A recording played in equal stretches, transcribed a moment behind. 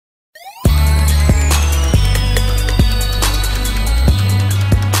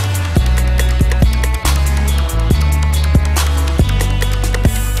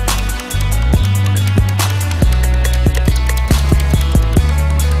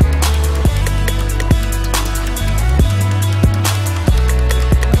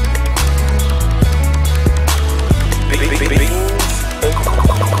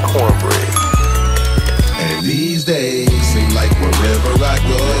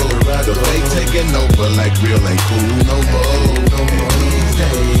over like real ain't cool no more. And these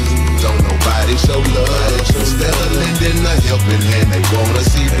days, don't nobody show love. Instead of lending a helping hand, they wanna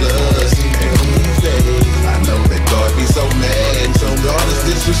see blood. And these days, I know that God be so mad. Some daughters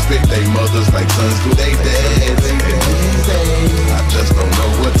disrespect their mothers like sons do they dads. And these days, I just don't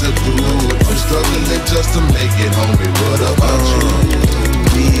know what to do. I'm struggling just to make it home. And what about you?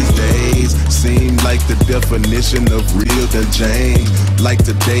 These days seem like the definition of real done change. Like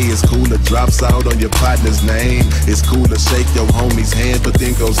today it's cool to drops out on your partner's name. It's cool to shake your homie's hand, but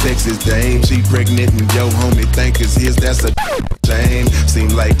then go sex his dame. She pregnant and your homie think it's his, that's a shame. Seem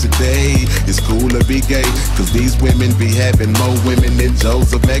like today it's cool to be gay, cause these women be having more women than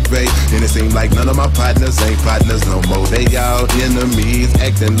Joseph McVeigh. And it seem like none of my partners ain't partners no more. They all enemies,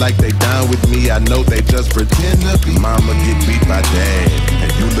 acting like they down with me. I know they just pretend to be. Mama get beat by dad,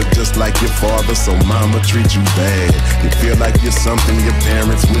 and you look just like your father, so mama treat you bad. You feel like you're something your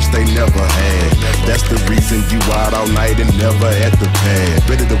parents wish they never had. That's the reason you out all night and never at the pad,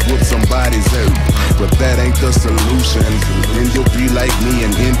 ready to whoop somebody's hurt, but that ain't the solution. Then you'll be like me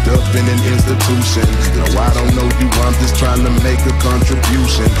and end up in an institution. No, I don't know you, I'm just trying to make a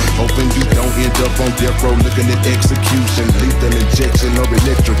contribution, hoping you don't end up on death row looking at execution, lethal injection or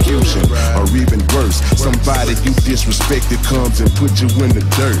electrocution, or even worse, somebody you disrespected comes and put you in the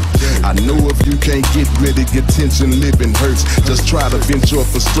dirt. I know if you can't get rid of your tension, living hurts. Just try to vent your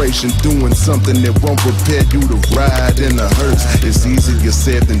frustration doing something that won't prepare you to ride in the hearse. It's easier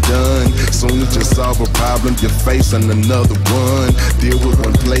said than done. Soon as you solve a problem, you're facing another one. Deal with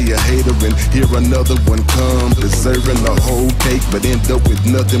one player hater and hear another one come, deserving the whole cake but end up with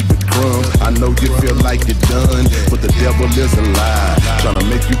nothing but crumbs. I know you feel like you're done, but the devil is a lie, trying to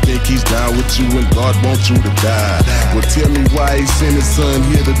make you think he's down with you and God wants you to die. Well, tell me why he sent his son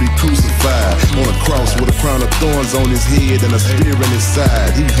here to be crucified on a cross with a crown of thorns on his head and a spear in his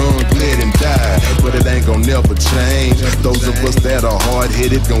side. He hung, bled, and died, but it ain't gonna never change. Those of us that are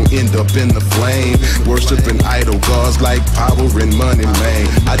hard-headed gon' end up in the flame, worshiping idol gods like power and money, man.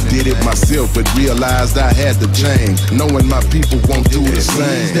 I did it myself, but realized I had to change, knowing my people won't do the same.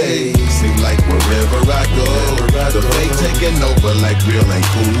 These days seem like wherever I go, the fake taking over like real ain't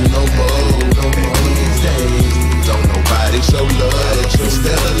cool no more. And these days, don't nobody show love.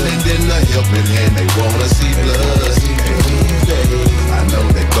 Instead of lending a helping hand, they wanna see blood. And these days, I know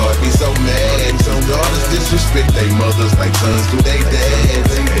that